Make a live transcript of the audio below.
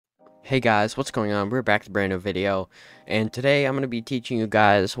Hey guys, what's going on? We're back to a brand new video, and today I'm going to be teaching you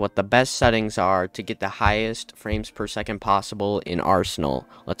guys what the best settings are to get the highest frames per second possible in Arsenal.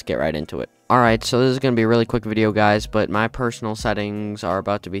 Let's get right into it. Alright, so this is going to be a really quick video, guys, but my personal settings are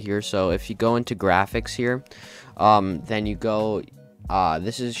about to be here. So if you go into graphics here, then you go,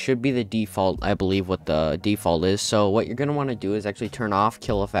 should be the default, I believe what the default is. So what you're going to want to do is actually turn off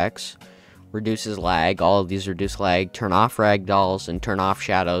kill effects, reduces lag, all of these reduce lag, turn off ragdolls, and turn off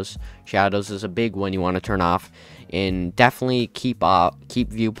shadows. Shadows is a big one you want to turn off, and definitely keep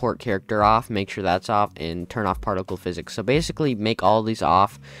viewport character off, make sure that's off, and turn off particle physics. So basically make all these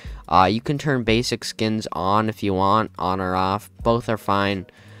off. You can turn basic skins on if you want, on or off, both are fine.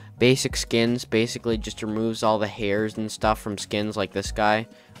 Basic skins basically just removes all the hairs and stuff from skins like this guy,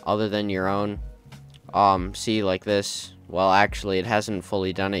 other than your own. See, like this, well actually it hasn't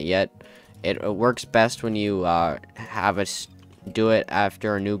fully done it yet. It works best when you have us do it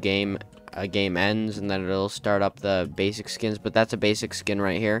after a game ends, and then it'll start up the basic skins. But that's a basic skin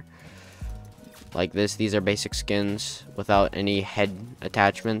right here, like this. These are basic skins without any head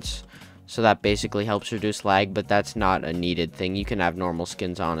attachments, so that basically helps reduce lag, but that's not a needed thing. You can have normal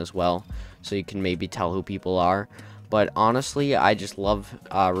skins on as well, so you can maybe tell who people are. But honestly, I just love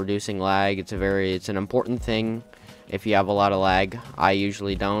reducing lag. It's an important thing. If you have a lot of lag, I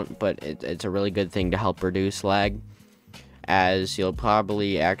usually don't, but it's a really good thing to help reduce lag, as you'll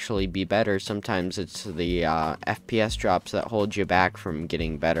probably actually be better. Sometimes it's the FPS drops that hold you back from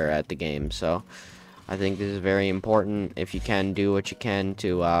getting better at the game. So I think this is very important. If you can, do what you can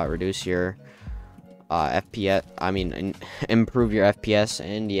to reduce your FPS, improve your FPS,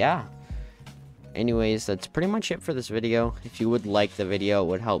 and yeah. Anyways, that's pretty much it for this video. If you would like the video, it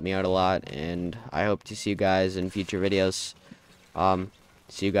would help me out a lot, and I hope to see you guys in future videos.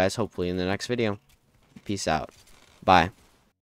 See you guys hopefully in the next video. Peace out. Bye.